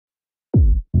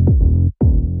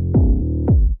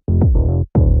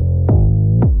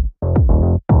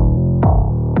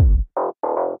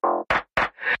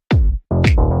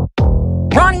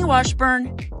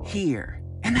Washburn here.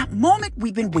 And that moment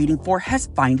we've been waiting for has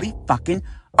finally fucking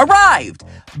arrived.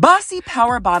 Bossy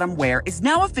Power Bottom Wear is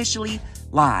now officially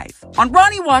live on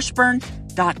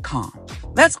RaoniWashburn.com.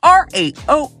 That's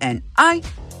RAONI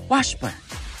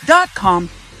Washburn.com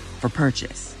for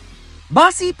purchase.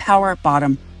 Bossy Power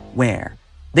Bottom Wear,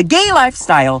 the gay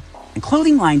lifestyle and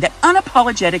clothing line that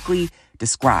unapologetically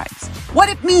describes what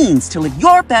it means to live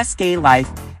your best gay life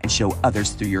and show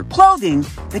others through your clothing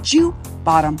that you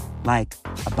bottom like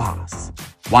a boss.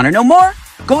 Want to know more?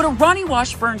 Go to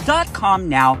RaoniWashburn.com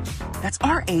now. That's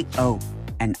RAONI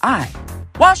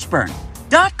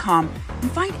Washburn.com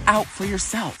and find out for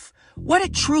yourself what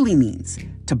it truly means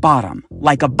to bottom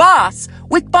like a boss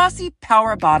with Bossy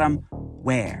Power Bottom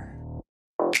Wear.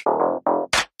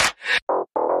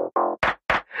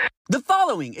 The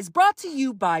following is brought to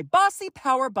you by Bossy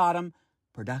Power Bottom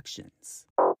Productions.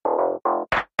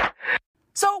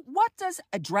 So what does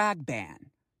a drag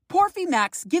ban? Porfy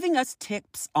Max giving us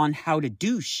tips on how to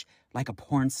douche like a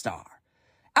porn star.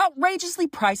 Outrageously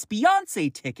priced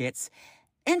Beyonce tickets,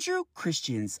 Andrew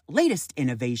Christian's latest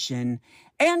innovation,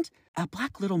 and a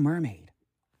Black Little Mermaid.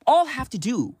 All have to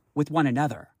do with one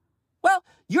another. Well,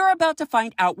 you're about to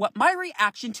find out what my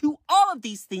reaction to all of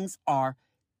these things are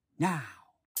now.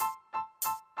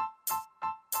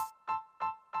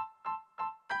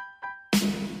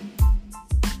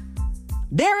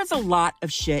 There is a lot of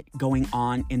shit going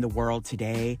on in the world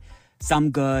today.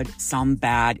 Some good, some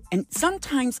bad. And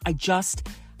sometimes I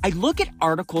look at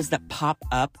articles that pop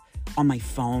up on my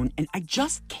phone and I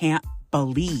just can't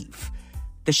believe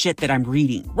the shit that I'm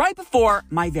reading right before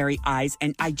my very eyes.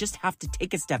 And I just have to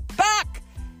take a step back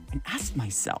and ask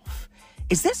myself,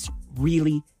 is this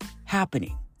really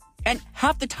happening? And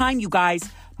half the time, you guys,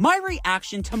 my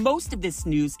reaction to most of this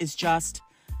news is just,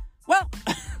 well,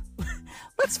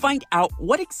 let's find out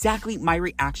what exactly my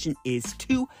reaction is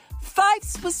to 5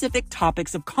 specific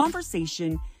topics of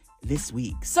conversation this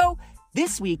week. So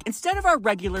this week, instead of our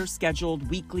regular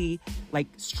scheduled weekly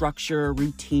structure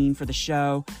routine for the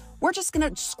show, we're just going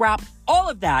to scrap all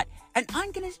of that. And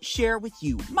I'm going to share with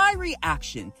you my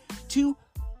reaction to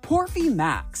Porfy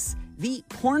Max, the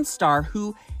porn star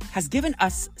who has given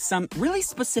us some really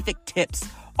specific tips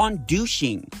on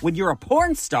douching when you're a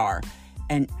porn star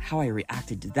and how I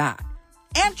reacted to that.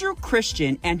 Andrew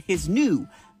Christian and his new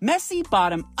messy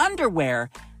bottom underwear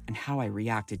and how I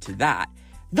reacted to that.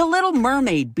 The Little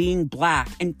Mermaid being black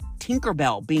and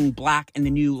Tinkerbell being black in the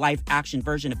new live action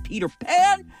version of Peter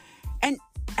Pan. And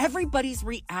everybody's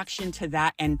reaction to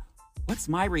that. And what's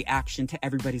my reaction to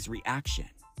everybody's reaction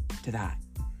to that?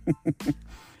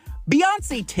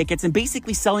 Beyonce tickets and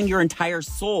basically selling your entire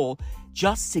soul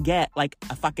just to get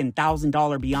a fucking $1,000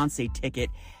 Beyonce ticket.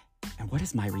 And what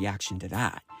is my reaction to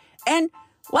that? And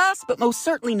last but most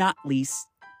certainly not least,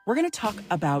 we're going to talk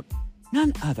about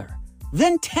none other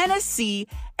than Tennessee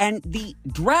and the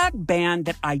drag ban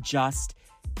that I just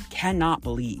cannot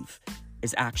believe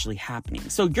is actually happening.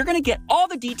 So you're going to get all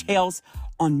the details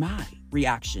on my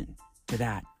reaction to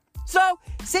that. So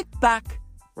sit back,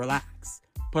 relax,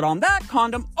 put on that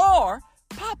condom or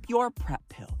pop your PrEP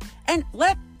pill. And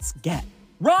let's get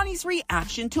Raoni's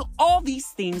reaction to all these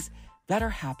things that are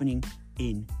happening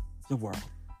in the world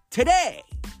today.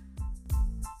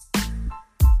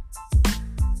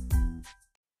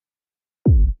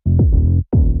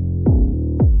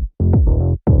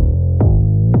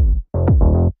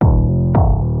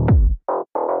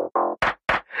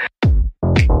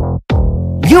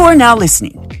 You are now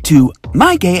listening to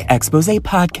My Gay Expose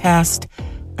Podcast,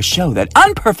 a show that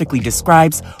unperfectly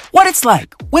describes what it's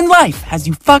like when life has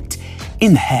you fucked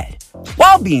in the head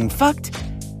while being fucked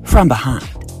from behind.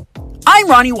 I'm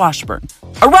Raoni Washburn,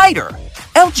 a writer,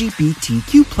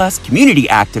 LGBTQ plus community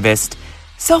activist,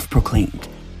 self-proclaimed,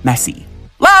 messy,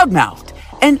 loudmouthed,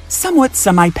 and somewhat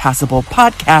semi-passable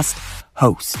podcast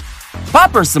host.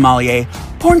 Popper sommelier,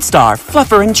 porn star,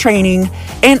 fluffer in training,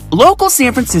 and local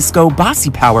San Francisco bossy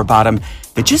power bottom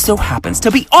that just so happens to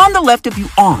be on the left of you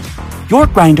on your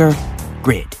Grindr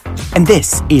grid. And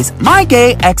this is My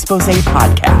Gay Expose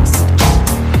Podcast.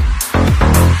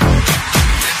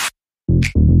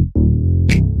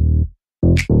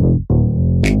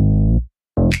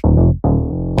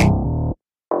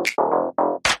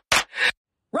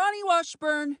 Raoni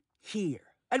Washburn here.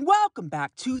 And welcome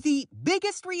back to the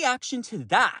biggest reaction to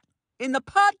that in the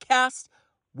podcast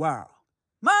world,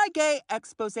 My Gay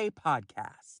Expose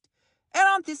Podcast. And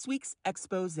on this week's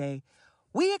expose,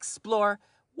 we explore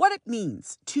what it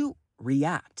means to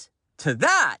react to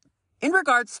that in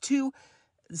regards to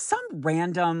some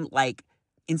random,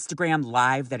 Instagram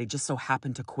live that I just so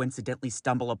happened to coincidentally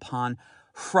stumble upon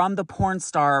from the porn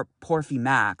star Porfy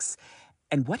Max.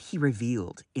 and what he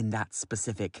revealed in that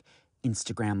specific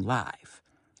Instagram live.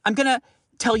 I'm going to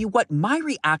tell you what my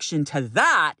reaction to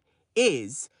that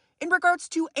is in regards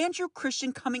to Andrew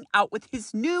Christian coming out with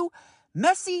his new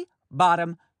messy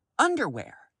bottom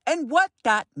underwear and what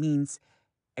that means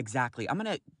exactly. I'm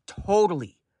going to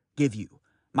totally give you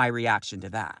my reaction to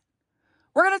that.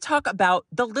 We're going to talk about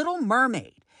The Little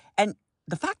Mermaid and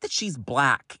the fact that she's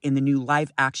black in the new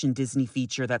live action Disney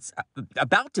feature that's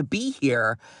about to be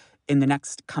here in the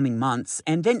next coming months.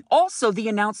 And then also the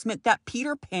announcement that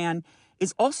Peter Pan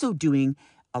is also doing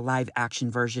a live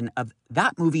action version of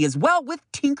that movie as well, with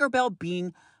Tinkerbell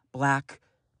being black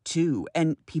too.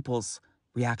 And people's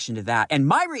reaction to that. And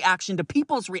my reaction to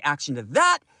people's reaction to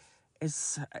that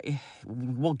is,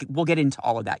 we'll get into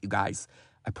all of that, you guys.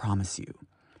 I promise you.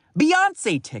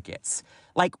 Beyonce tickets.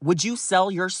 Like, would you sell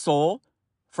your soul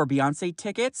for Beyonce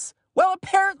tickets? Well,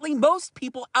 apparently most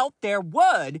people out there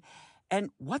would.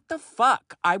 And what the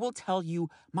fuck? I will tell you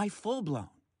my full-blown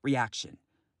reaction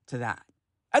to that.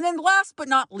 And then last but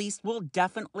not least, we'll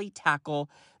definitely tackle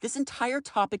this entire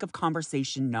topic of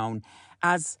conversation known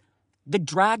as the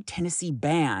Drag Tennessee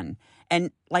ban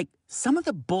and like some of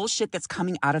the bullshit that's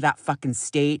coming out of that fucking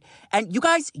state. And you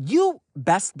guys, you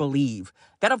best believe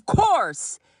that, of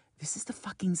course, this is the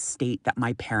fucking state that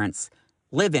my parents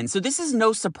live in. So this is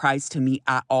no surprise to me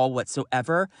at all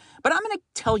whatsoever. But I'm going to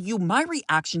tell you my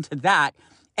reaction to that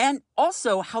and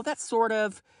also how that sort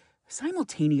of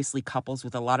simultaneously couples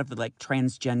with a lot of the like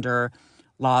transgender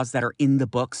laws that are in the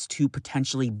books to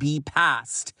potentially be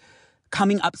passed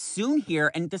coming up soon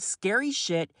here. And the scary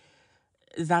shit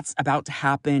that's about to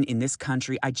happen in this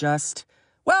country.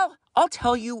 I'll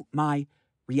tell you my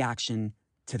reaction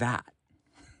to that.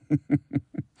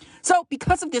 So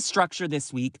because of this structure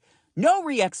this week, no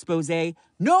re-expose,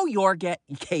 no your get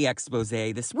K-expose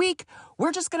this week.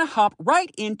 We're just going to hop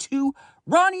right into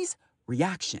Raoni's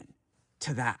reaction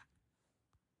to that.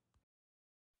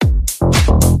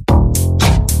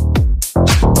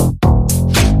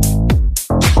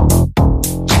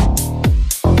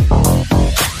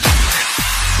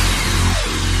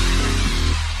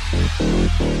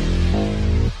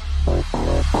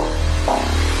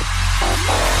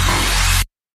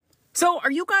 So,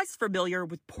 are you guys familiar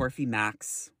with Porfy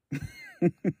Max?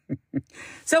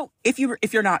 So, if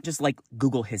you're not, just like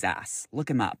Google his ass. Look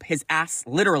him up. His ass,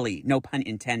 literally, no pun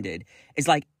intended, is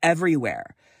like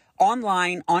everywhere.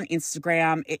 Online, on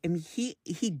Instagram.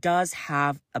 He does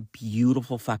have a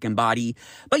beautiful fucking body.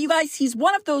 But you guys, he's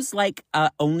one of those like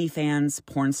OnlyFans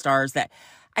porn stars that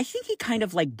I think he kind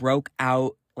of like broke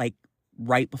out like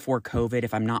right before COVID,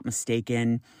 if I'm not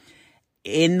mistaken,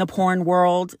 in the porn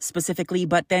world specifically.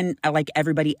 But then like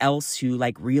everybody else who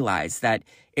like realized that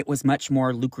it was much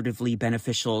more lucratively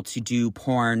beneficial to do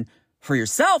porn for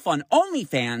yourself on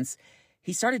OnlyFans,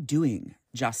 he started doing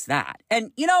just that.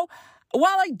 And, you know,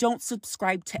 while I don't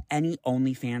subscribe to any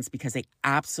OnlyFans because they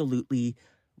absolutely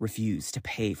refuse to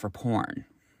pay for porn,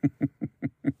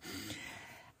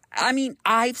 I mean,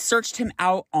 I've searched him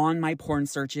out on my porn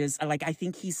searches. I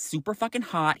think he's super fucking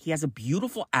hot. He has a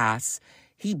beautiful ass.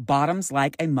 He bottoms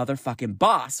like a motherfucking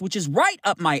boss, which is right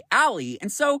up my alley.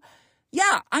 And so,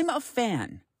 yeah, I'm a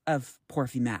fan of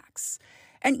Porfy Max.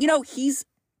 And, you know, he's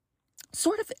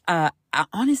sort of,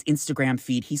 on his Instagram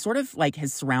feed, he sort of like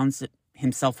has surrounded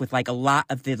himself with like a lot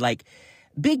of the like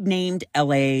big named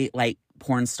LA like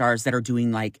porn stars that are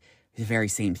doing like the very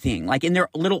same thing. Like in their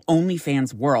little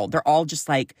OnlyFans world, they're all just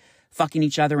like fucking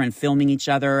each other and filming each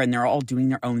other, and they're all doing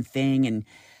their own thing. And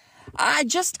I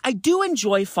do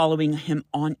enjoy following him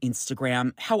on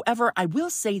Instagram. However, I will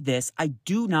say this, I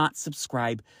do not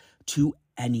subscribe to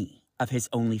any of his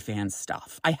OnlyFans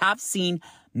stuff. I have seen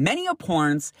many of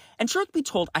porns, and truth be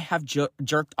told, I have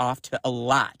jerked off to a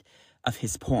lot of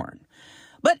his porn.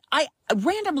 But I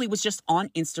randomly was just on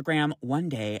Instagram one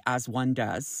day, as one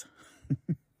does,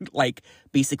 like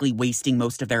basically wasting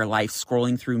most of their life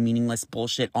scrolling through meaningless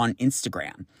bullshit on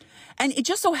Instagram. And it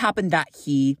just so happened that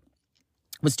he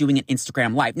was doing an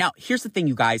Instagram live. Now, here's the thing,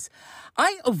 you guys.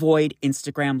 I avoid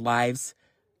Instagram lives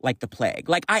like the plague.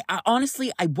 Like, I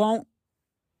honestly, I won't,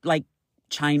 like,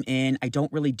 chime in. I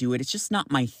don't really do it. It's just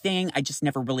not my thing. I just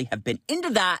never really have been into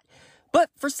that. But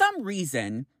for some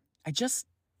reason, I just,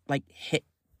 like, hit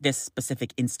this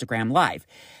specific Instagram live.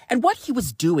 And what he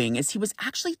was doing is he was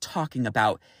actually talking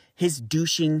about his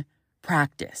douching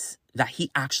practice that he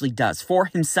actually does for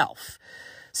himself.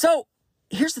 So,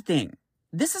 here's the thing.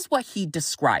 This is what he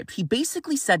described. He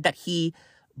basically said that he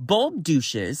bulb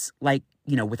douches, like,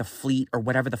 you know, with a fleet or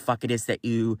whatever the fuck it is that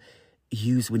you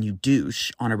use when you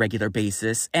douche on a regular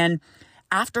basis. And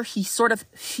after he sort of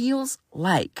feels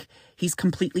like he's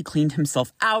completely cleaned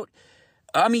himself out,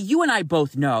 I mean, you and I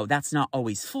both know that's not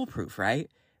always foolproof, right?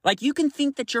 Like, you can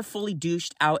think that you're fully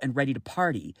douched out and ready to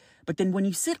party, but then when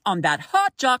you sit on that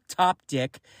hot jock top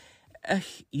dick,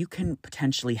 you can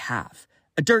potentially have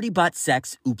a dirty butt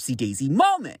sex oopsie daisy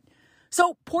moment.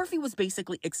 So Porfy was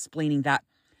basically explaining that,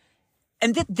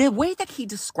 and the way that he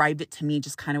described it to me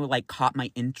just kind of like caught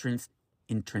my interest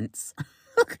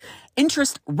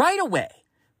right away,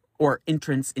 or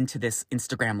entrance into this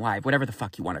Instagram Live, whatever the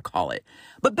fuck you want to call it.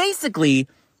 But basically,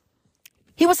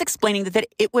 he was explaining that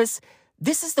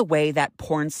this is the way that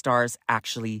porn stars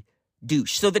actually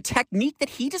douche. So the technique that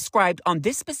he described on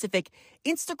this specific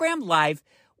Instagram Live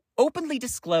openly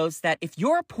disclosed that if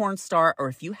you're a porn star, or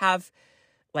if you have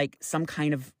like some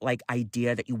kind of like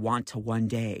idea that you want to one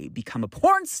day become a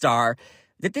porn star,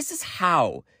 that this is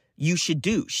how you should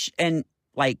douche. And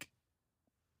like,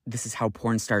 this is how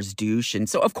porn stars douche. And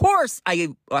so of course I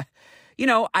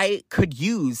could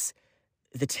use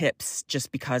the tips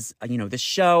just because, this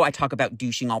show, I talk about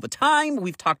douching all the time.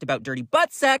 We've talked about dirty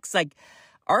butt sex. Like,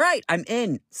 all right, I'm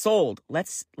in, sold.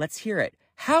 Let's hear it.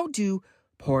 How do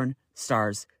porn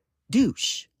stars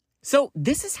douche? So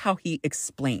this is how he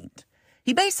explained.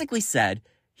 He basically said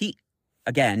he,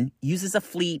 again, uses a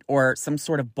fleet or some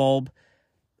sort of bulb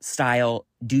style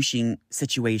douching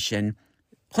situation,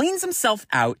 cleans himself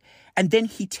out, and then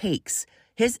he takes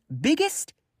his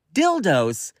biggest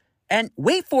dildos and,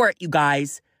 wait for it, you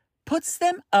guys, puts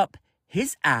them up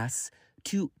his ass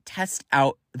to test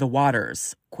out the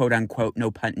waters, quote unquote, no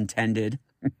pun intended.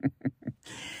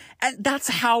 And that's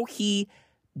how he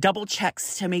double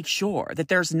checks to make sure that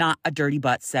there's not a dirty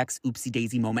butt sex oopsie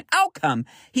daisy moment outcome.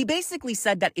 He basically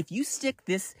said that if you stick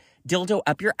this dildo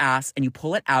up your ass and you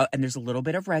pull it out and there's a little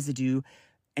bit of residue,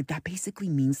 and that basically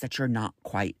means that you're not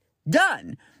quite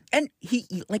done. And he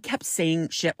like kept saying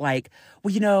shit like,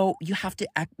 well, you have to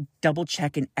double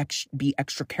check and be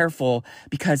extra careful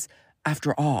because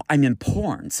after all, I'm in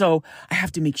porn. So I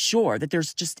have to make sure that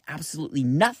there's just absolutely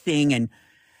nothing. And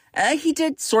he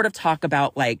did sort of talk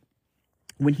about like,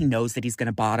 when he knows that he's going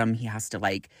to bottom, he has to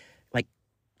like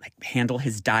handle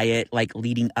his diet, like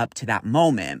leading up to that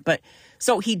moment. But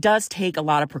so he does take a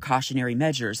lot of precautionary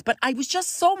measures. But I was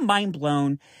just so mind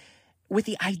blown with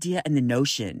the idea and the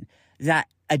notion that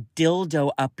a dildo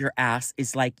up your ass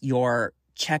is like your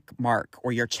check mark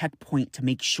or your checkpoint to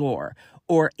make sure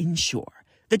or ensure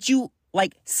that you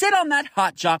like sit on that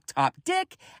hot jock top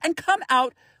dick and come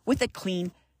out with a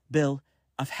clean bill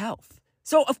of health.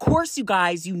 So, of course, you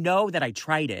guys, you know that I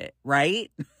tried it,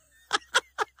 right?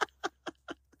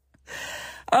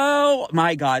 Oh,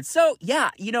 my God. So, yeah,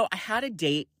 I had a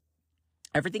date.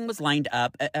 Everything was lined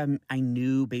up. I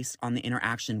knew based on the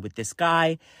interaction with this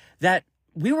guy that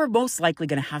we were most likely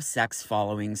going to have sex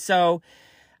following. So,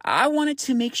 I wanted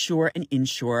to make sure and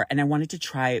ensure, and I wanted to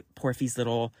try Porfy's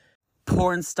little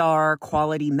porn star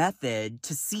quality method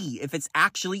to see if it's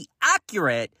actually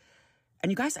accurate.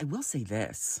 And you guys, I will say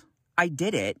this. I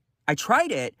did it. I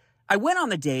tried it. I went on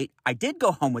the date. I did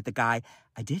go home with the guy.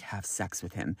 I did have sex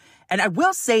with him. And I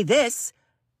will say this,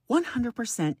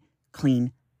 100%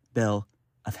 clean bill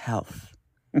of health.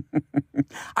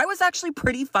 I was actually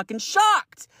pretty fucking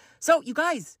shocked. So you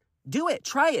guys, do it.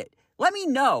 Try it. Let me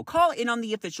know. Call in on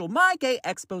the official My Gay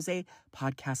Expose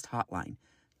podcast hotline.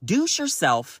 Douche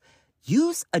yourself.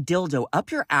 Use a dildo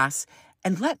up your ass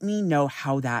and let me know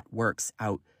how that works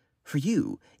out for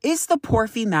you. Is the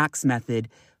Porfy Max method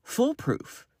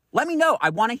foolproof? Let me know. I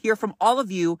want to hear from all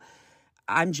of you.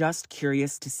 I'm just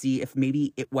curious to see if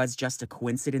maybe it was just a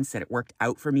coincidence that it worked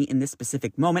out for me in this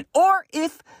specific moment, or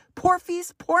if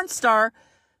Porfy's porn star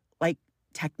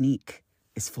technique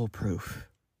is foolproof.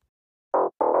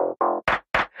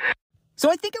 So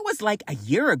I think it was like a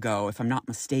year ago, if I'm not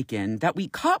mistaken, that we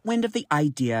caught wind of the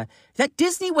idea that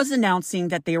Disney was announcing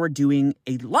that they were doing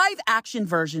a live action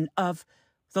version of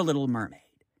The Little Mermaid.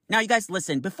 Now, you guys,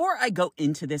 listen, before I go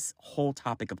into this whole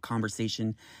topic of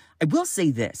conversation, I will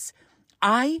say this.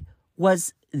 I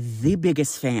was the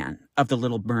biggest fan of The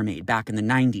Little Mermaid back in the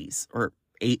 90s or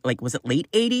was it late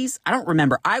 80s? I don't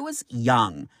remember. I was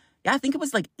young. Yeah, I think it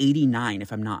was 89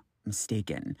 if I'm not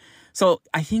mistaken. So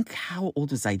I think, how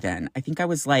old was I then? I think I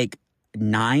was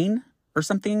 9 or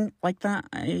something like that.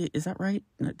 Is that right?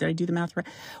 Did I do the math right?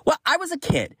 Well, I was a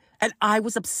kid and I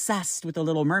was obsessed with The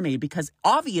Little Mermaid because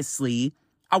obviously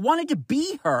I wanted to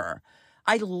be her.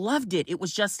 I loved it. It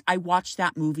was just, I watched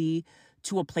that movie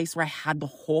to a place where I had the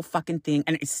whole fucking thing,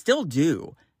 and I still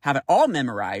do have it all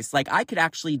memorized. I could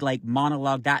actually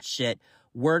monologue that shit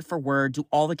word for word, do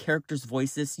all the characters'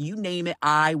 voices, you name it.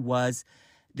 I was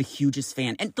the hugest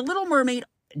fan. And The Little Mermaid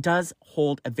does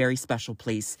hold a very special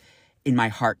place in my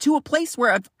heart, to a place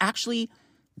where I've actually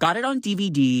got it on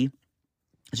DVD.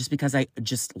 just because I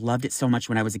just loved it so much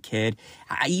when I was a kid.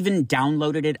 I even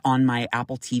downloaded it on my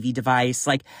Apple TV device.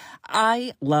 Like,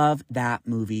 I love that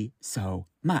movie so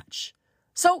much.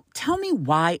 So tell me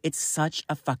why it's such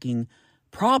a fucking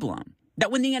problem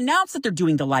that when they announce that they're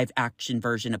doing the live action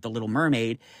version of The Little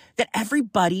Mermaid, that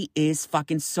everybody is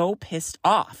fucking so pissed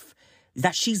off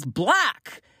that she's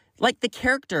black. Like, the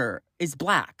character is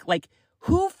black. Like,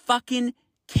 who fucking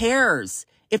cares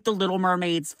if The Little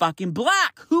Mermaid's fucking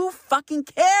black? Who fucking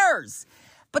cares?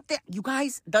 But you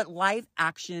guys, the live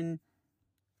action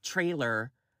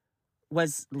trailer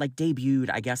was like debuted,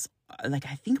 I guess, like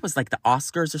I think it was like the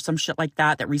Oscars or some shit like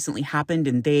that recently happened,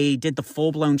 and they did the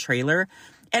full-blown trailer.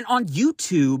 And on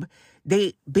YouTube,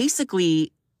 they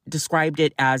basically described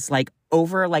it as like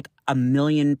over like 1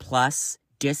 million plus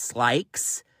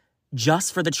dislikes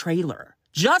just for the trailer,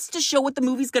 just to show what the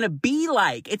movie's gonna be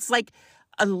like. It's like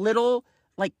a little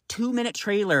like 2-minute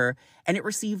trailer, and it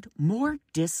received more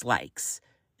dislikes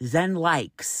than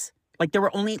likes. Like, there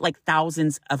were only like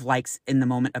thousands of likes in the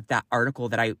moment of that article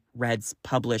that I read's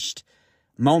published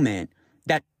moment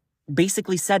that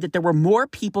basically said that there were more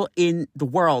people in the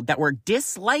world that were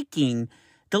disliking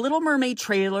the Little Mermaid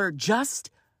trailer just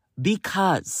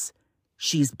because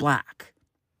she's black.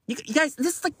 You guys,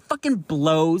 this like fucking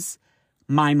blows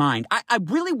my mind. I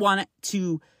really wanted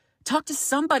to talk to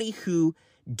somebody who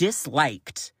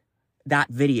disliked that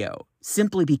video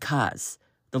simply because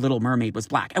The Little Mermaid was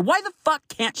black. And why the fuck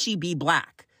can't she be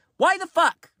black? Why the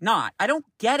fuck not? I don't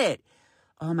get it.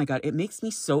 Oh my God, it makes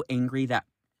me so angry that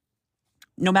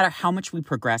no matter how much we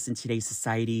progress in today's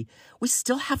society, we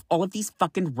still have all of these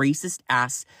fucking racist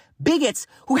ass bigots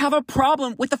who have a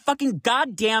problem with the fucking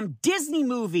goddamn Disney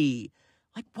movie.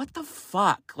 Like, what the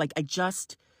fuck? Like, I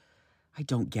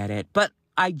don't get it. But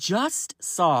I just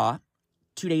saw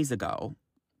 2 days ago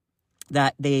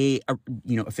that they,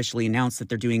 officially announced that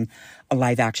they're doing a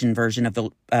live action version of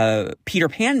the Peter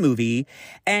Pan movie.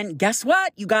 And guess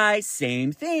what, you guys?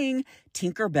 Same thing.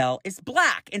 Tinkerbell is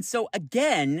black. And so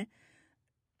again,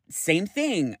 same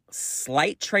thing.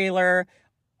 Slight trailer.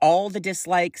 All the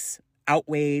dislikes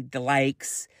outweighed the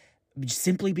likes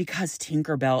simply because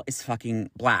Tinkerbell is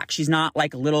fucking black. She's not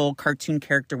like a little cartoon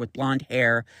character with blonde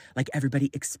hair like everybody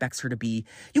expects her to be.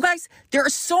 You guys, there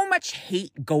is so much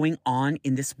hate going on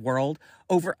in this world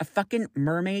over a fucking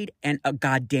mermaid and a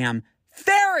goddamn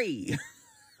fairy.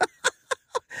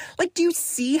 Like, do you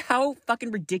see how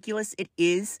fucking ridiculous it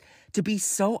is to be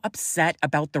so upset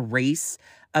about the race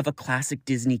of a classic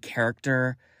Disney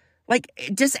character? Like,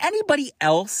 does anybody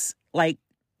else, like,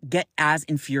 get as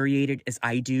infuriated as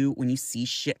I do when you see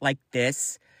shit like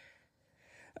this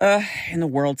in the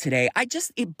world today?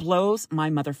 It blows my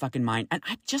motherfucking mind. And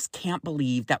I just can't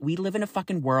believe that we live in a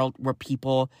fucking world where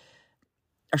people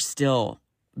are still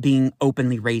being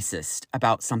openly racist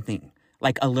about something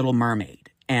like a Little Mermaid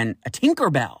and a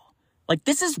Tinkerbell. Like,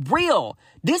 this is real.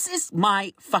 This is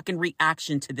my fucking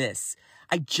reaction to this.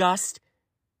 I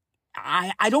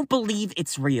don't believe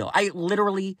it's real. I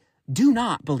literally do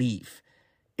not believe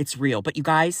it's real. But you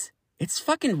guys, it's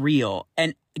fucking real.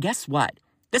 And guess what?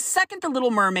 The second The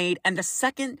Little Mermaid and the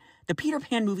second the Peter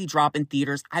Pan movie drop in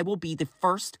theaters, I will be the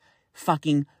first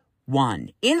fucking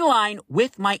one in line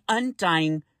with my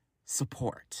undying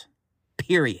support.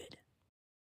 Period.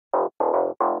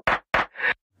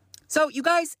 So you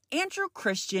guys, Andrew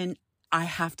Christian, I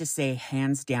have to say,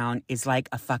 hands down, is like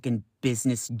a fucking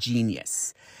business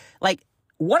genius. Like,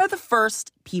 one of the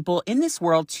first people in this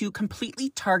world to completely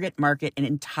target market an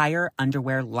entire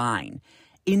underwear line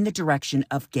in the direction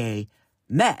of gay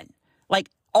men. Like,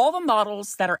 all the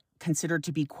models that are considered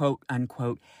to be quote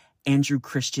unquote Andrew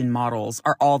Christian models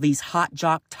are all these hot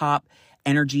jock top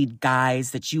energy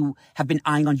guys that you have been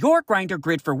eyeing on your Grindr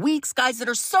grid for weeks, guys that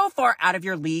are so far out of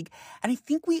your league. And I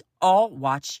think we all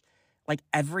watch like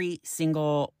every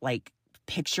single like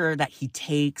picture that he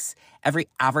takes, every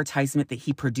advertisement that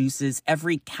he produces,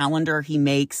 every calendar he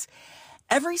makes.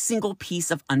 Every single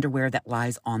piece of underwear that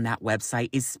lies on that website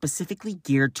is specifically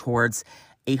geared towards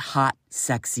a hot,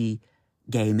 sexy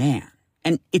gay man.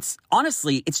 And it's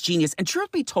genius. And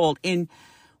truth be told, in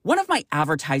one of my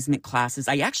advertisement classes,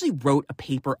 I actually wrote a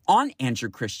paper on Andrew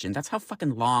Christian. That's how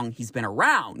fucking long he's been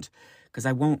around. Because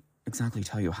I won't exactly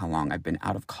tell you how long I've been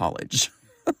out of college.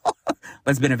 But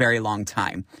it's been a very long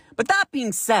time. But that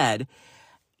being said,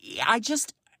 I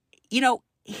just,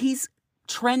 his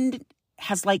trend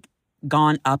has like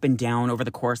gone up and down over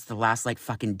the course of the last like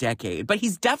fucking decade. But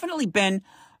he's definitely been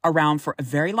around for a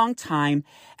very long time.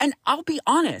 And I'll be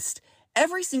honest,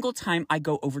 every single time I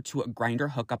go over to a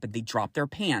Grindr hookup and they drop their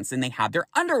pants and they have their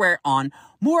underwear on,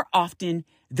 more often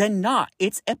than not,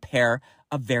 it's a pair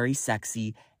of very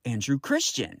sexy Andrew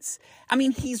Christian's. I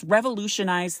mean, he's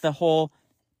revolutionized the whole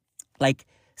like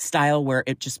style where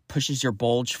it just pushes your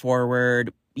bulge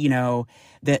forward, you know,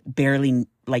 that barely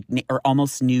like, or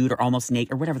almost nude or almost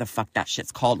naked or whatever the fuck that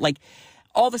shit's called. Like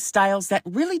all the styles that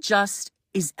really just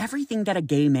is everything that a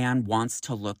gay man wants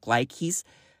to look like. He's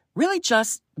really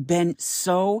just been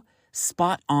so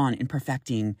spot on in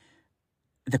perfecting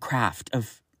the craft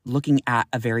of looking at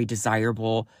a very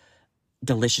desirable,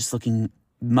 delicious looking,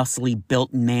 muscly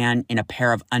built man in a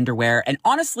pair of underwear. And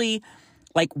honestly,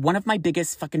 like one of my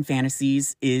biggest fucking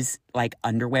fantasies is like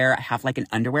underwear. I have like an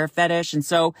underwear fetish. And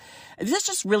so this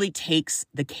just really takes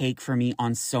the cake for me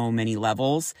on so many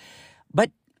levels.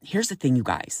 But here's the thing, you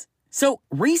guys. So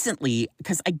recently,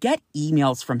 because I get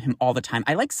emails from him all the time,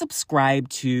 I like subscribe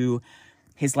to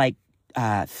his like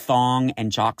thong and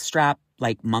jockstrap,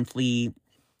 like monthly,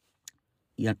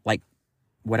 you know, like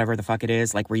whatever the fuck it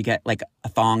is, like where you get like a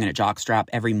thong and a jockstrap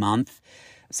every month.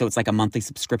 So it's like a monthly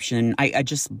subscription. I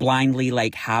just blindly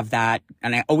like have that.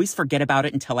 And I always forget about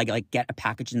it until I like get a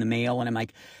package in the mail. And I'm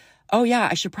like, oh yeah,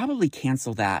 I should probably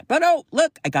cancel that. But oh,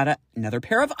 look, I got another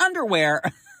pair of underwear.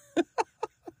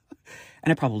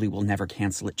 And I probably will never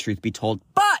cancel it, truth be told.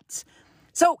 But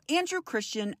so Andrew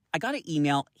Christian, I got an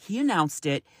email. He announced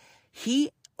it.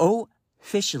 He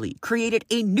officially created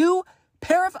a new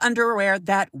pair of underwear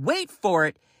that, wait for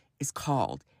it, is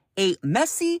called a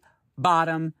messy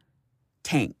bottom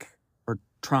tank or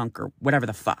trunk or whatever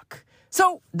the fuck.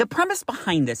 So the premise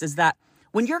behind this is that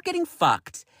when you're getting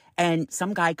fucked and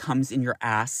some guy comes in your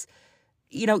ass,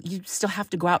 you know, you still have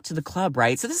to go out to the club,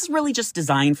 right? So this is really just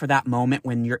designed for that moment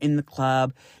when you're in the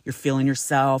club, you're feeling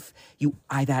yourself, you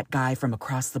eye that guy from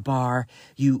across the bar,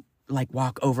 you like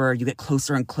walk over, you get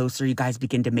closer and closer, you guys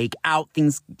begin to make out,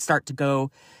 things start to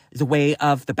go the way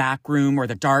of the back room or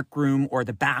the dark room or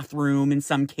the bathroom in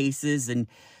some cases, and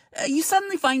you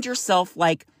suddenly find yourself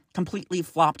like completely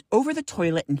flopped over the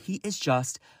toilet and he is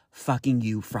just fucking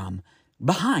you from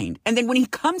behind. And then when he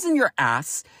comes in your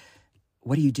ass,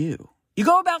 what do? You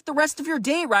go about the rest of your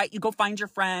day, right? You go find your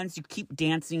friends, you keep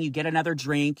dancing, you get another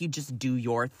drink, you just do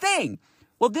your thing.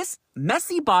 Well, this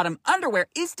messy bottom underwear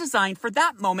is designed for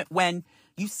that moment when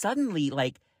you suddenly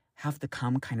like have the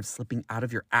cum kind of slipping out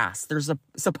of your ass. There's a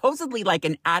supposedly like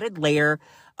an added layer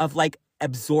of like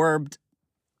absorbed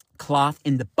cloth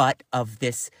in the butt of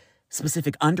this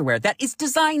specific underwear that is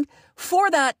designed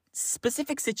for that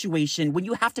specific situation when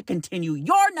you have to continue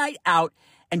your night out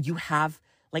and you have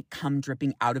like cum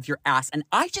dripping out of your ass. And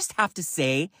I just have to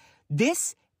say,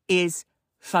 this is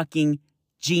fucking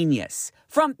genius.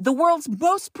 From the world's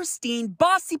most pristine,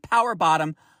 bossy power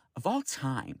bottom of all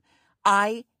time,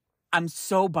 I am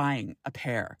so buying a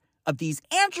pair of these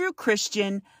Andrew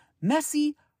Christian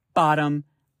messy bottom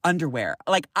underwear.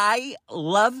 Like, I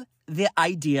love the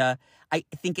idea. I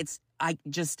think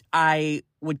I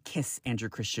would kiss Andrew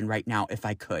Christian right now if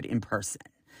I could in person.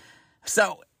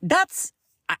 So that's,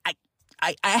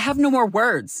 I have no more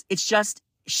words. It's just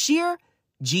sheer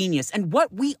genius and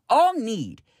what we all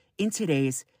need in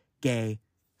today's gay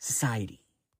society.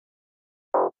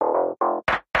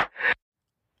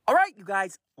 All right, you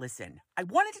guys, listen. I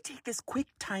wanted to take this quick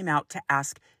time out to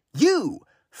ask you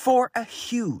for a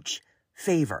huge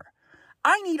favor.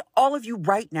 I need all of you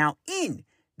right now in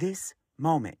this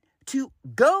moment to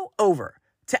go over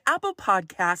to Apple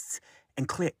Podcasts and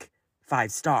click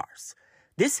 5 stars.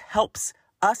 This helps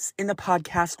us in the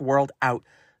podcast world out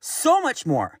so much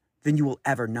more than you will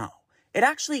ever know. It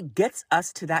actually gets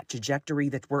us to that trajectory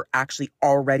that we're actually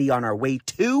already on our way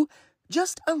to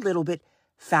just a little bit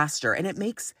faster. And it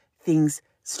makes things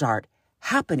start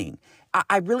happening.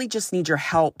 I really just need your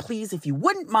help. Please, if you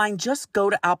wouldn't mind, just go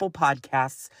to Apple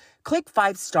Podcasts, click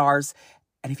 5 stars.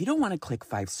 And if you don't want to click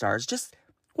 5 stars, just,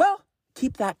 well,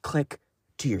 keep that click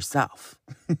to yourself.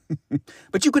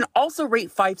 But you can also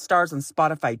rate 5 stars on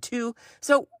Spotify too.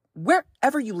 So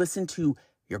wherever you listen to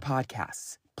your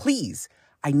podcasts, please,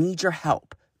 I need your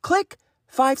help. Click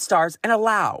 5 stars and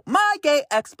allow my Gay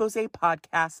Expose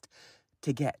podcast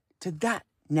to get to that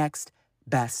next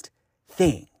best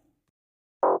thing.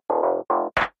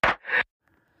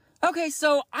 Okay,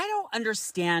 so I don't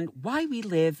understand why we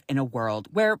live in a world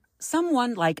where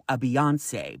someone like a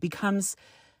Beyonce becomes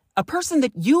a person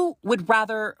that you would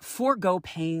rather forego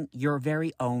paying your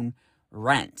very own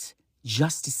rent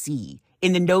just to see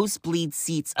in the nosebleed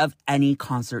seats of any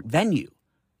concert venue.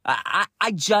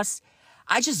 I just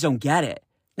don't get it.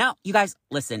 Now, you guys,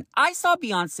 listen, I saw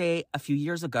Beyonce a few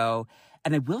years ago,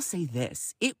 and I will say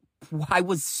this. I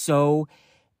was so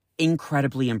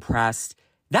incredibly impressed.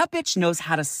 That bitch knows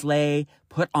how to slay,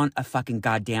 put on a fucking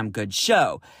goddamn good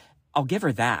show. I'll give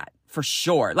her that. for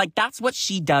sure. Like, that's what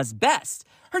she does best.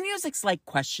 Her music's, like,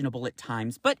 questionable at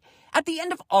times, but at the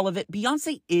end of all of it,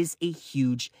 Beyonce is a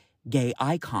huge gay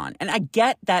icon. And I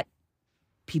get that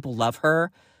people love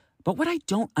her, but what I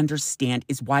don't understand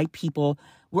is why people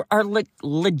are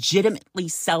legitimately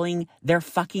selling their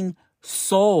fucking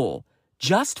soul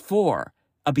just for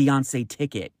a Beyonce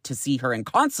ticket to see her in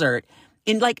concert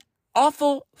in, like,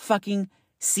 awful fucking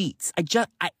seats.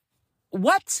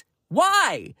 What?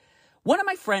 Why? One of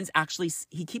my friends actually,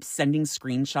 he keeps sending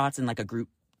screenshots in, like, a group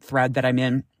thread that I'm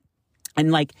in.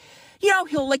 And, like, you know,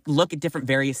 he'll, like, look at different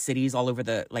various cities all over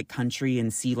the, like, country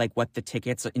and see, like, what the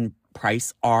tickets in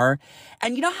price are.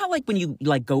 And you know how, like, when you,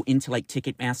 like, go into, like,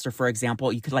 Ticketmaster, for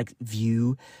example, you could, like,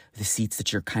 view the seats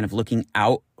that you're kind of looking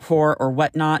out for or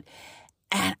whatnot.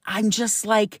 And I'm just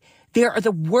like, they are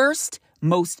the worst,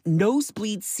 most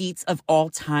nosebleed seats of all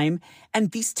time.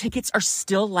 And these tickets are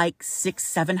still like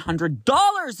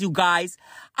 $600-700, you guys.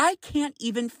 I can't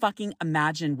even fucking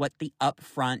imagine what the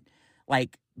upfront,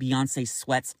 like, Beyonce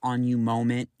sweats on you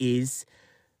moment is,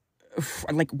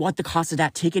 like, what the cost of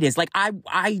that ticket is. Like,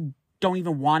 I don't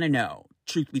even want to know,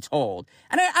 truth be told.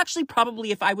 And I actually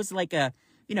probably, if I was like a,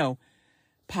 you know,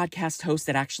 podcast host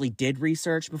that actually did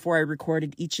research before I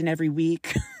recorded each and every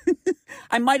week,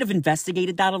 I might have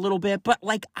investigated that a little bit. But,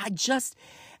 like,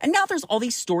 and now there's all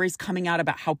these stories coming out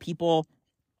about how people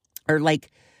are, like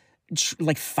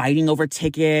fighting over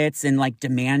tickets and, like,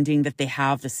 demanding that they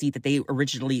have the seat that they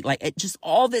originally, like, it just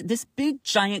all this big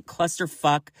giant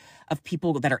clusterfuck of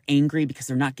people that are angry because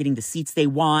they're not getting the seats they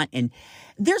want. And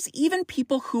there's even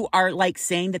people who are, like,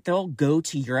 saying that they'll go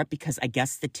to Europe because I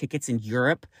guess the tickets in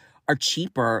Europe are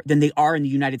cheaper than they are in the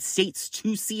United States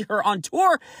to see her on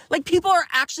tour. Like, people are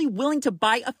actually willing to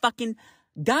buy a fucking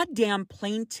goddamn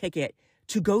plane ticket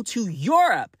to go to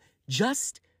Europe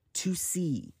just to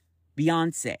see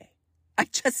Beyonce. I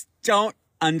just don't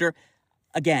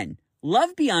again,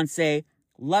 love Beyonce,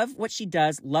 love what she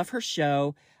does, love her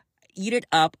show, eat it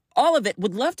up, all of it.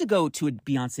 Would love to go to a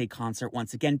Beyonce concert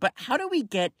once again, but how do we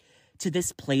get to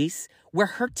this place where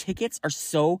her tickets are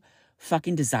so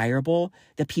fucking desirable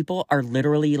that people are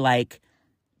literally, like,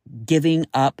 giving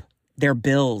up their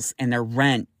bills and their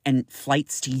rent and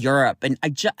flights to Europe? And I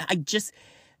just,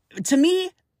 to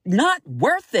me, not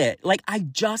worth it. Like, I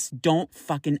just don't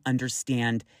fucking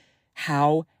understand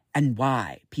how and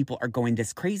why people are going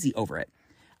this crazy over it.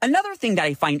 Another thing that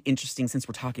I find interesting, since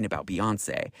we're talking about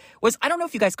Beyonce, was, I don't know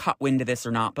if you guys caught wind of this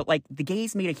or not, but, like, the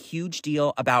gays made a huge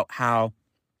deal about how,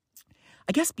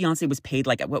 I guess Beyonce was paid,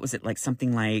 like, what was it, like,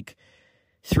 something like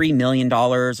 $3 million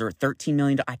or $13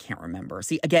 million. I can't remember.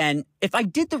 See, again, if I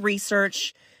did the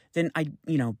research, then I'd,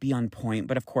 you know, be on point.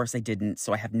 But of course I didn't,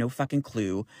 so I have no fucking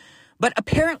clue. But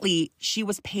apparently she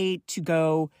was paid to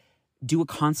go do a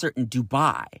concert in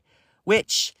Dubai,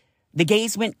 which the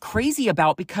gays went crazy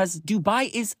about because Dubai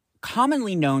is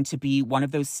commonly known to be one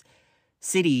of those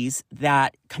cities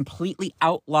that completely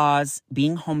outlaws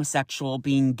being homosexual,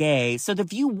 being gay. So the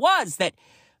view was that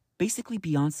basically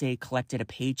Beyonce collected a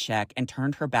paycheck and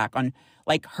turned her back on,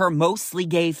 like, her mostly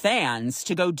gay fans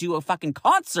to go do a fucking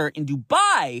concert in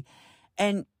Dubai.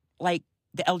 And, like,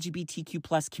 the LGBTQ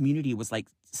plus community was like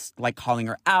calling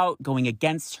her out, going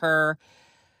against her.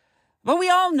 But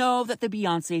we all know that the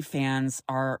Beyonce fans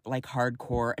are, like,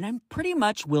 hardcore, and I'm pretty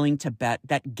much willing to bet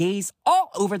that gays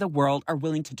all over the world are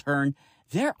willing to turn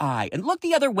their eye and look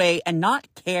the other way and not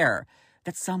care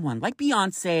that someone like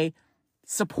Beyonce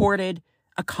supported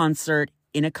a concert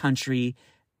in a country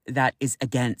that is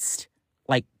against,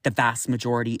 like, the vast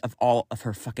majority of all of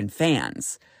her fucking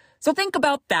fans. So think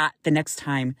about that the next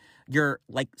time you're,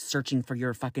 like, searching for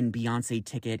your fucking Beyonce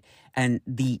ticket and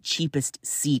the cheapest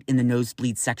seat in the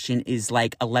nosebleed section is,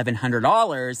 like,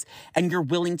 $1,100, and you're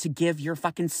willing to give your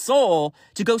fucking soul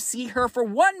to go see her for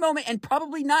one moment and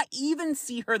probably not even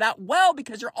see her that well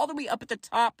because you're all the way up at the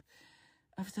top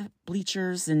of the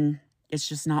bleachers and it's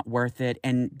just not worth it.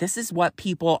 And this is what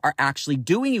people are actually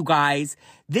doing, you guys.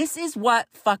 This is what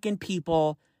fucking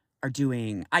people are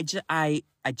doing. I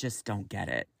just don't get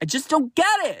it. I just don't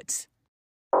get it.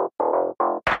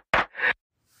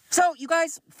 So, you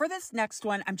guys, for this next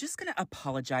one, I'm just going to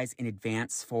apologize in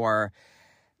advance for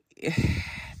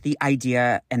the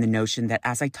idea and the notion that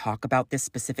as I talk about this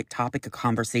specific topic of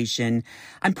conversation,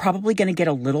 I'm probably going to get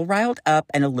a little riled up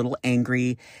and a little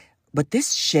angry. But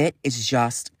this shit is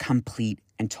just complete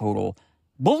and total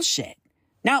bullshit.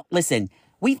 Now, listen,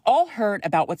 we've all heard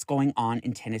about what's going on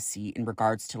in Tennessee in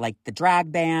regards to, like, the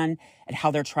drag ban and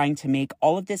how they're trying to make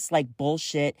all of this, like,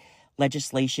 bullshit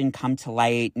legislation come to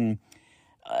light. And,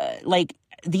 like,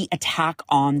 the attack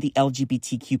on the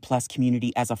LGBTQ plus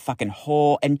community as a fucking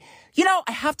whole. And, you know,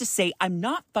 I have to say, I'm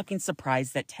not fucking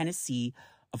surprised that Tennessee,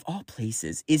 of all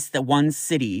places, is the one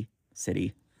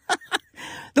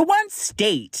the one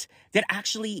state that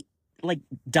actually, like,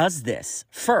 does this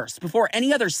first before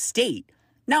any other state.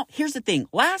 Now, here's the thing.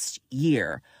 Last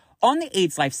year, on the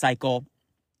AIDS life cycle,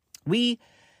 we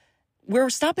were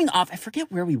stopping off. I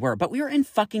forget where we were, but we were in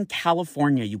fucking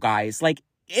California, you guys. Like,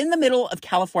 in the middle of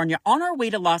California, on our way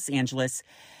to Los Angeles.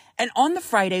 And on the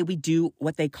Friday, we do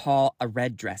what they call a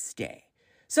red dress day.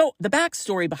 So the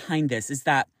backstory behind this is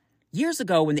that years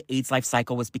ago, when the AIDS life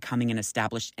cycle was becoming an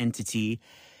established entity,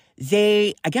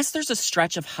 I guess there's a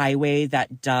stretch of highway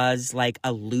that does like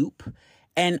a loop.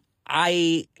 And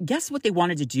I guess what they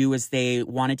wanted to do is they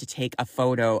wanted to take a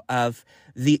photo of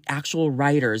the actual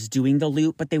riders doing the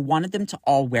loop, but they wanted them to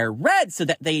all wear red so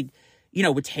that they, you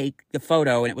know, would take the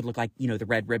photo and it would look like, you know, the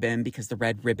red ribbon, because the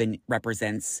red ribbon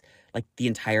represents like the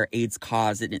entire AIDS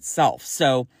cause in itself.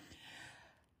 So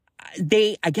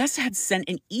they, I guess, had sent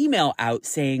an email out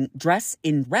saying dress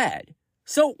in red.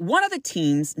 So one of the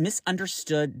teams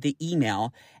misunderstood the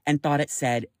email and thought it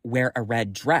said wear a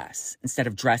red dress instead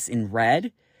of dress in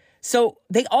red. So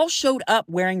they all showed up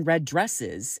wearing red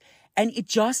dresses, and it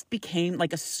just became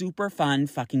like a super fun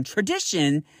fucking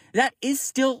tradition that is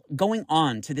still going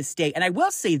on to this day. And I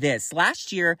will say this,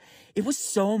 last year, it was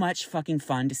so much fucking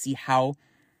fun to see how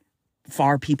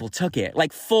far people took it.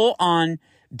 Like full on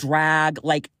drag,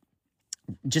 like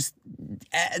just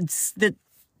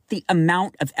the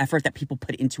amount of effort that people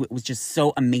put into it was just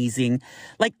so amazing.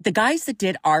 Like the guys that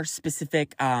did our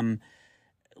specific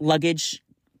luggage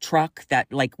truck,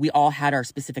 that like we all had our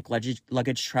specific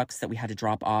luggage trucks that we had to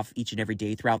drop off each and every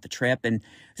day throughout the trip. And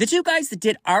the two guys that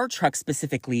did our truck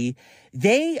specifically,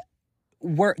 they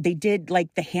did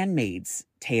like the Handmaid's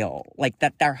Tale, like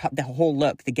the whole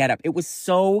look, the getup. It was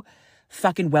so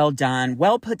fucking well done,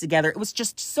 well put together. It was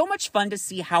just so much fun to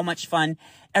see how much fun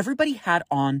everybody had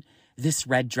on this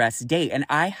red dress day. And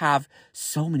I have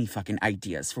so many fucking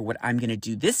ideas for what I'm going to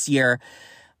do this year.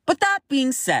 But that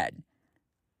being said,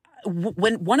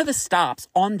 when one of the stops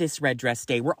on this red dress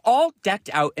day, we're all decked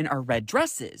out in our red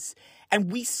dresses,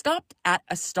 and we stopped at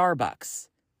a Starbucks.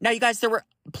 Now, you guys, there were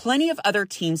plenty of other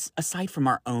teams aside from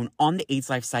our own on the AIDS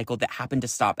life cycle that happened to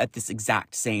stop at this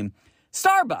exact same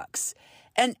Starbucks.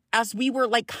 And as we were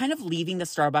like kind of leaving the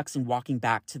Starbucks and walking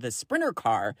back to the Sprinter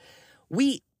car,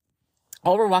 we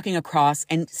all were walking across,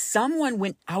 and someone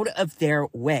went out of their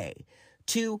way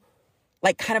to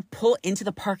like kind of pull into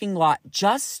the parking lot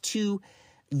just to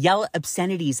yell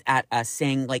obscenities at us,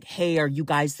 saying like, hey, are you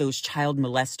guys those child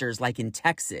molesters like in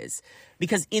Texas?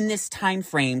 Because in this time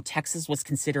frame, Texas was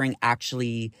considering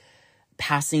actually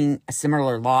passing a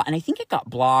similar law, and I think it got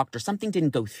blocked or something didn't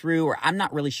go through, or I'm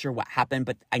not really sure what happened,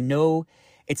 but I know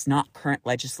it's not current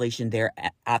legislation there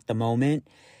at the moment.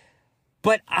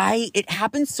 But it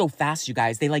happened so fast, you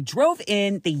guys. They like drove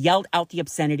in, they yelled out the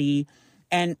obscenity,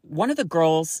 and one of the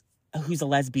girls who's a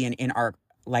lesbian in our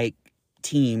like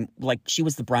team, like she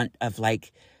was the brunt of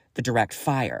like the direct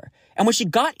fire. And when she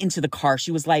got into the car,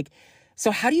 she was like,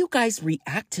 so how do you guys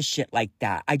react to shit like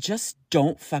that? I just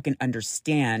don't fucking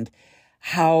understand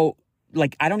how,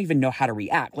 like, I don't even know how to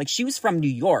react. Like, she was from New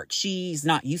York. She's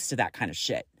not used to that kind of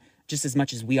shit, just as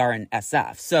much as we are in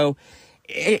SF. So,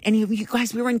 and you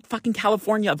guys, we were in fucking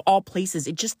California of all places.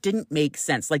 It just didn't make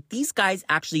sense. Like, these guys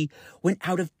actually went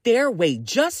out of their way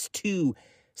just to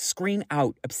scream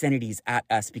out obscenities at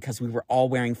us because we were all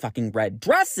wearing fucking red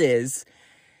dresses.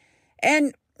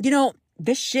 And, you know,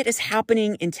 this shit is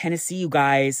happening in Tennessee, you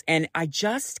guys, and I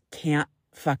just can't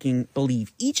fucking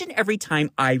believe each and every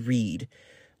time I read,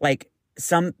 like,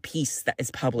 some piece that is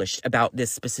published about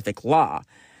this specific law.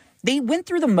 They went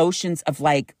through the motions of,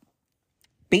 like,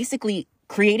 basically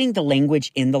creating the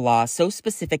language in the law so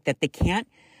specific that they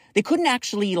couldn't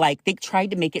actually, like, they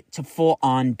tried to make it to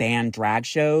full-on ban drag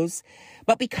shows.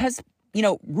 But because, you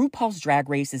know, RuPaul's Drag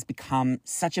Race has become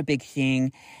such a big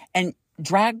thing, and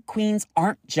drag queens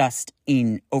aren't just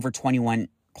in over 21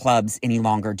 clubs any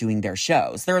longer doing their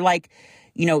shows. They're like,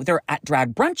 you know, they're at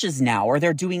drag brunches now, or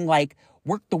they're doing like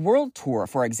Work the World tour,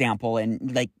 for example,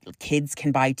 and like kids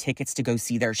can buy tickets to go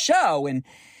see their show. And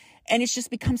it's just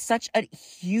become such a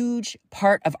huge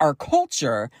part of our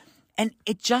culture. And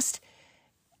it just,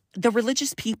 the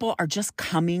religious people are just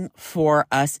coming for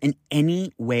us in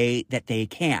any way that they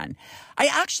can. I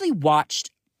actually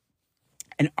watched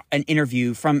an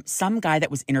interview from some guy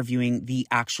that was interviewing the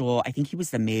actual, I think he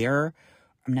was the mayor,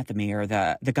 I'm not the mayor,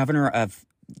 the governor of,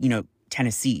 you know,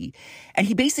 Tennessee. And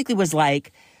he basically was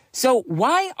like, so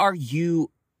why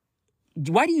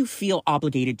do you feel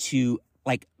obligated to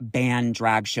like ban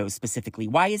drag shows specifically?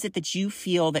 Why is it that you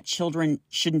feel that children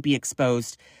shouldn't be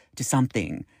exposed to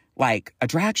something like a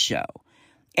drag show?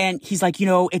 And he's like,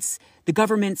 it's the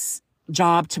government's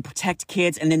job to protect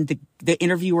kids. And then the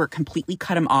interviewer completely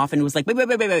cut him off and was like,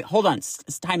 wait, hold on.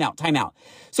 Time out.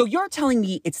 So you're telling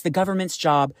me it's the government's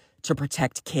job to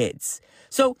protect kids.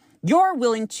 So you're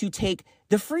willing to take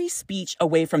the free speech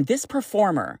away from this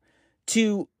performer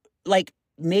to like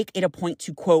make it a point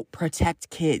to, quote, protect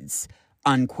kids,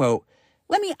 unquote.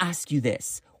 Let me ask you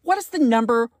this. What is the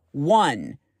number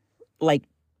one, like,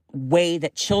 way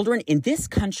that children in this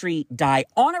country die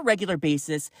on a regular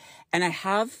basis? And I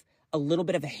have a little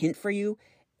bit of a hint for you.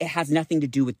 It has nothing to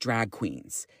do with drag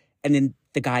queens. And then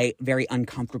the guy very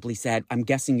uncomfortably said, I'm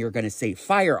guessing you're going to say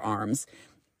firearms.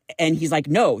 And he's like,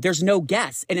 no, there's no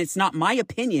guess. And it's not my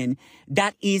opinion.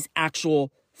 That is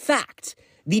actual fact.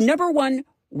 The number one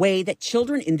way that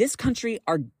children in this country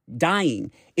are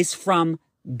dying is from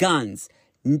guns.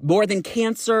 More than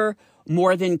cancer,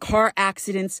 more than car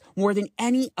accidents, more than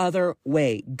any other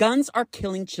way. Guns are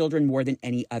killing children more than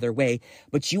any other way.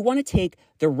 But you want to take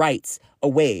the rights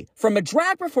away from a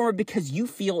drag performer because you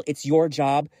feel it's your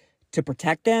job to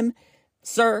protect them?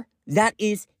 Sir, that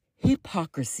is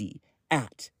hypocrisy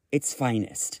at its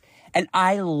finest. And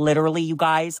I literally, you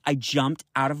guys, I jumped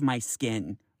out of my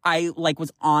skin. I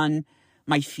was on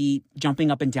my feet,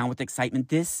 jumping up and down with excitement.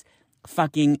 This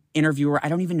fucking interviewer, I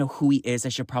don't even know who he is. I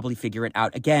should probably figure it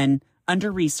out. Again,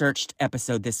 under-researched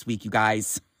episode this week, you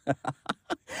guys.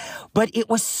 But it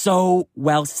was so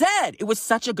well said. It was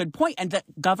such a good point. And the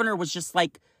governor was just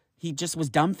like, he just was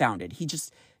dumbfounded.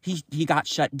 He got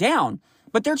shut down.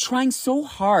 But they're trying so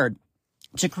hard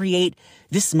to create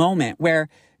this moment where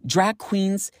drag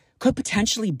queens could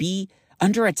potentially be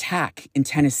under attack in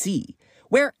Tennessee,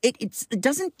 where it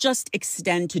doesn't just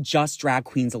extend to just drag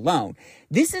queens alone.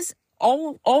 This is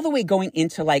all the way going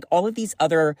into like all of these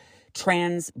other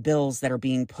trans bills that are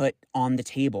being put on the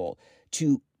table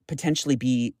to potentially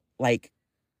be like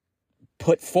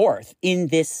put forth in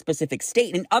this specific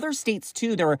state. In other states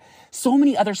too, there are so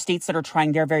many other states that are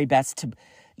trying their very best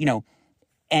to,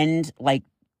 end like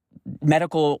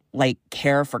medical like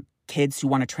care for kids who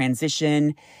want to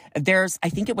transition.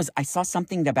 I saw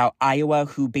something about Iowa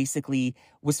who basically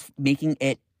was making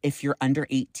it, if you're under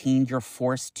 18, you're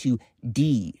forced to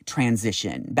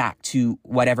de-transition back to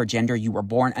whatever gender you were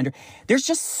born under. There's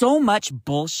just so much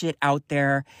bullshit out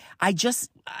there. I just,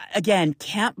 again,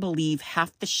 can't believe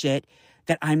half the shit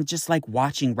that I'm just like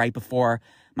watching right before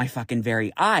my fucking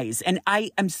very eyes. And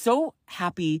I am so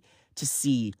happy to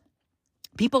see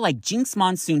people like Jinx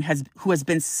Monsoon who has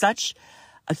been such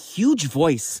a huge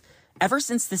voice ever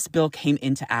since this bill came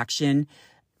into action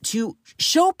to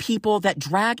show people that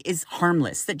drag is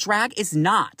harmless, that drag is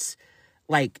not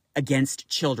like against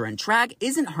children. Drag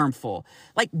isn't harmful.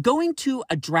 Like going to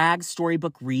a drag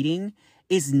storybook reading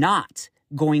is not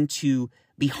going to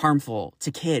be harmful to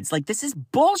kids. Like this is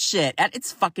bullshit at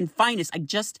its fucking finest.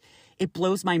 It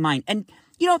blows my mind. And,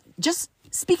 just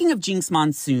speaking of Jinx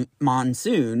Monsoon,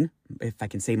 if I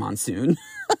can say Monsoon,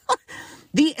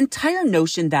 the entire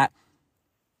notion that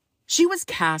she was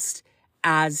cast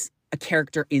as a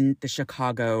character in the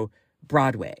Chicago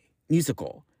Broadway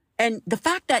musical. And the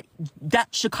fact that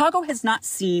Chicago has not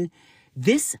seen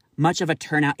this much of a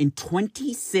turnout in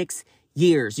 26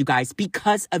 years, you guys,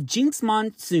 because of Jinx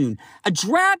Monsoon, a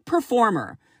drag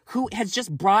performer who has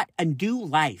just brought a new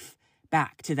life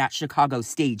back to that Chicago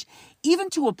stage, even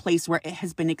to a place where it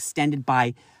has been extended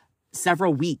by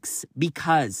several weeks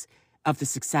because of the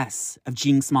success of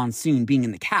Jinx Monsoon being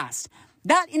in the cast.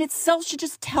 That in itself should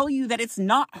just tell you that it's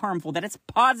not harmful, that it's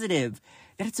positive,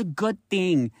 that it's a good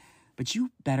thing. But you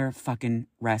better fucking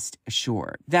rest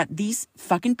assured that these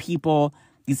fucking people,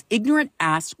 these ignorant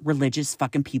ass religious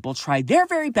fucking people, try their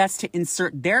very best to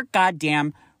insert their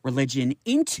goddamn religion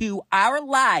into our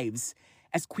lives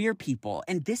as queer people.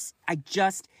 And this,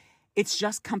 it's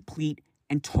just complete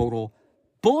and total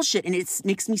bullshit. And it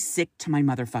makes me sick to my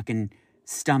motherfucking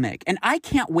stomach. And I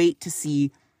can't wait to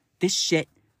see this shit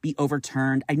be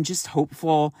overturned. I'm just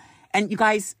hopeful. And you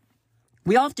guys,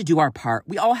 we all have to do our part.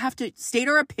 We all have to state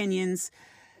our opinions.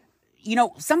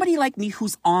 Somebody like me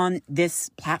who's on this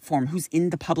platform, who's in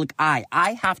the public eye,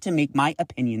 I have to make my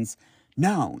opinions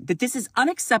known that this is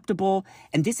unacceptable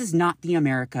and this is not the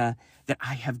America that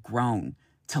I have grown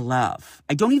to love.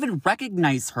 I don't even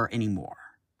recognize her anymore.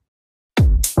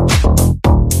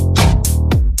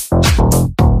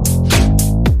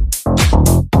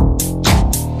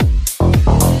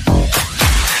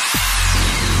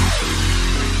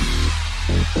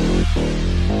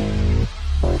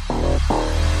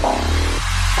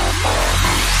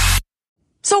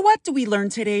 So what What do we learn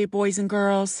today, boys and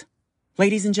girls?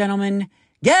 Ladies and gentlemen,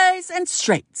 gays and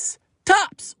straights,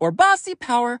 tops or bossy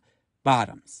power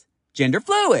bottoms, gender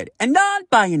fluid and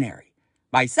non-binary,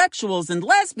 bisexuals and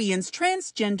lesbians,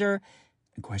 transgender,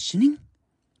 and questioning?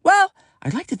 Well,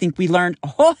 I'd like to think we learned a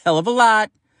whole hell of a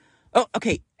lot. Oh,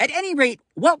 okay, at any rate,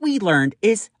 what we learned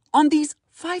is on these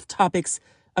 5 topics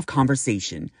of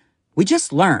conversation, we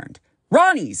just learned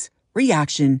Raoni's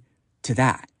reaction to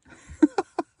that.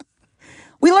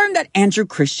 We learned that Andrew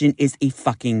Christian is a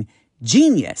fucking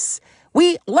genius.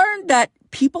 We learned that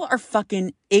people are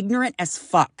fucking ignorant as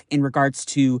fuck in regards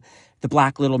to the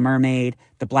Black Little Mermaid,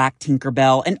 the Black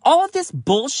Tinkerbell, and all of this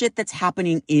bullshit that's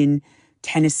happening in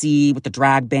Tennessee with the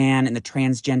drag ban and the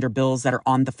transgender bills that are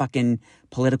on the fucking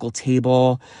political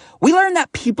table. We learned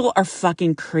that people are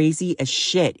fucking crazy as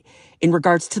shit in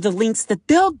regards to the links that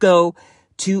they'll go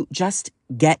to just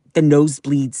get the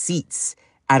nosebleed seats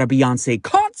at a Beyonce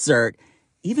concert,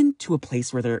 even to a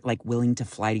place where they're like willing to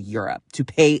fly to Europe, to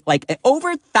pay like an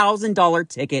over $1,000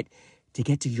 ticket to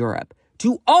get to Europe,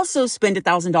 to also spend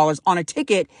 $1,000 on a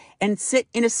ticket and sit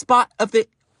in a spot of the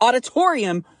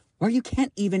auditorium where you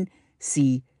can't even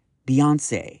see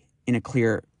Beyonce in a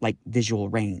clear, like, visual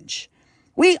range.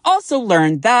 We also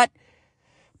learned that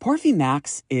Porfy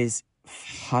Max is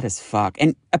hot as fuck,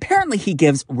 and apparently he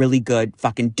gives really good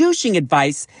fucking douching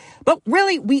advice, but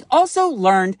really, we also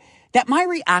learned that my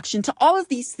reaction to all of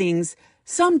these things,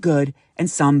 some good and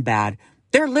some bad,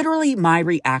 they're literally my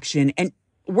reaction, and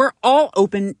we're all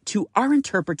open to our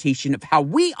interpretation of how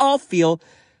we all feel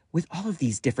with all of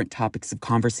these different topics of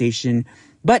conversation.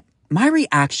 But my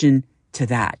reaction to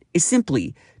that is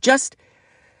simply just,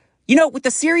 with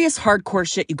the serious hardcore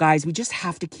shit, you guys, we just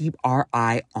have to keep our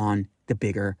eye on the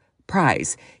bigger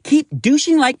prize. Keep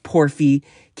douching like Porfy.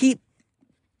 Keep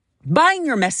buying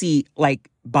your messy, like,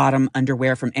 bottom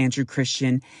underwear from Andrew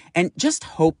Christian, and just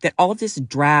hope that all of this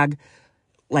drag,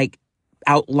 like,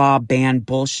 outlaw ban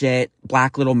bullshit,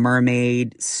 Black Little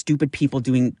Mermaid, stupid people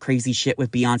doing crazy shit with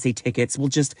Beyonce tickets will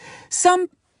just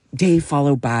someday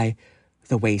follow by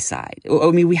the wayside.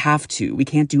 I mean, we have to. We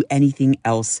can't do anything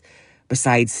else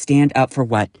besides stand up for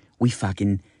what we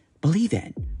fucking believe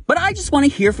in. But I just want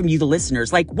to hear from you, the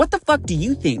listeners. Like, what the fuck do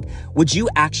you think? Would you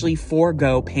actually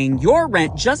forego paying your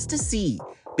rent just to see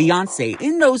Beyonce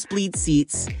in nosebleed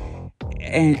seats?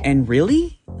 And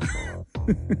really?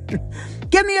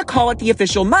 Give me a call at the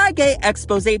official My Gay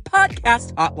Expose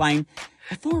podcast hotline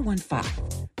at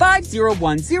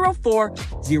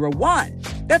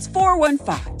 415-501-0401. That's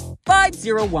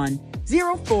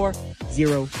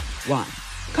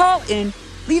 415-501-0401. Call in,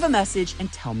 leave a message,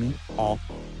 and tell me all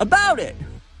about it.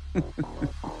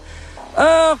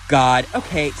 Oh, God.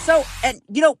 Okay, so, and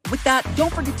with that,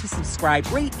 don't forget to subscribe,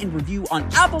 rate, and review on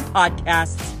Apple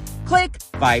Podcasts. Click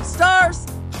 5 stars,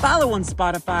 follow on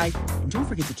Spotify, and don't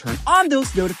forget to turn on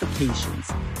those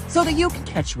notifications so that you can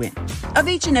catch wind of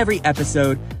each and every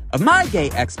episode of My Gay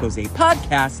Expose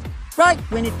podcast right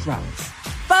when it drops.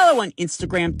 Follow on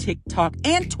Instagram, TikTok,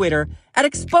 and Twitter at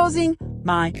Exposing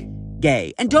My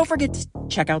Gay. And don't forget to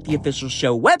check out the official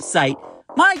show website,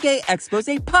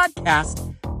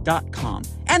 mygayexposepodcast.com.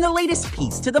 And the latest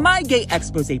piece to the My Gay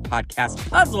Expose podcast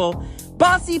puzzle,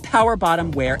 Bossy Power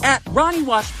Bottom Wear at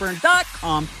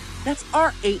RaoniWashburn.com. That's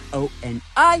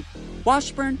RAONI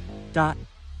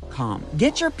Washburn.com.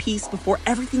 Get your piece before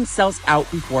everything sells out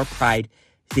before Pride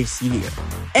this year.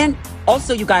 And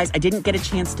also, you guys, I didn't get a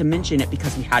chance to mention it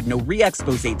because we had no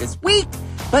re-expose this week,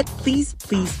 but please,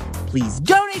 please, please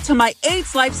donate to my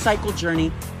AIDS life cycle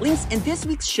journey. Links in this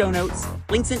week's show notes,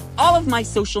 links in all of my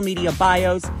social media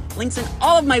bios, links in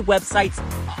all of my websites,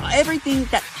 everything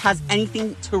that has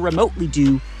anything to remotely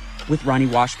do with Raoni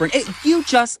Washburn. You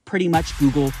just pretty much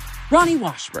Google Raoni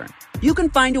Washburn. You can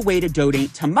find a way to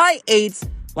donate to my AIDS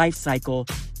life cycle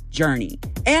journey.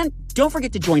 And don't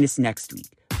forget to join us next week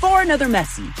for another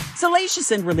messy, salacious,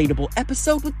 and relatable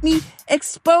episode with me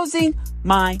exposing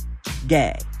my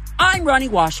gay. I'm Raoni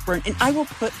Washburn, and I will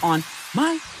put on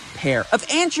my pair of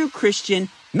Andrew Christian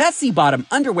messy bottom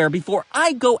underwear before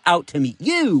I go out to meet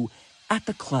you at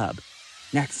the club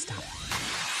next time.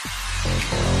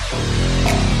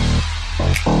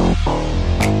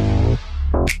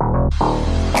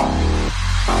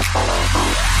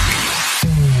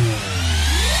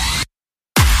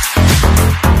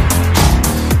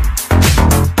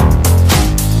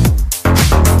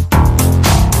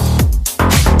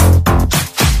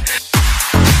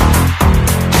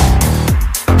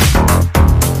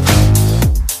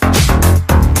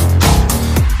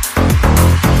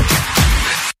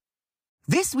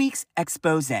 This week's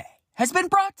expose has been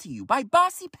brought to you by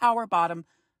Bossy Power Bottom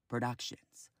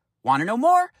Productions. Want to know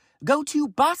more? Go to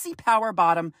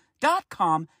bossypowerbottom.com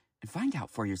raoni.com and find out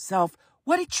for yourself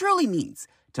what it truly means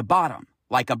to bottom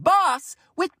like a boss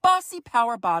with Bossy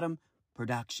Power Bottom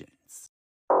Production.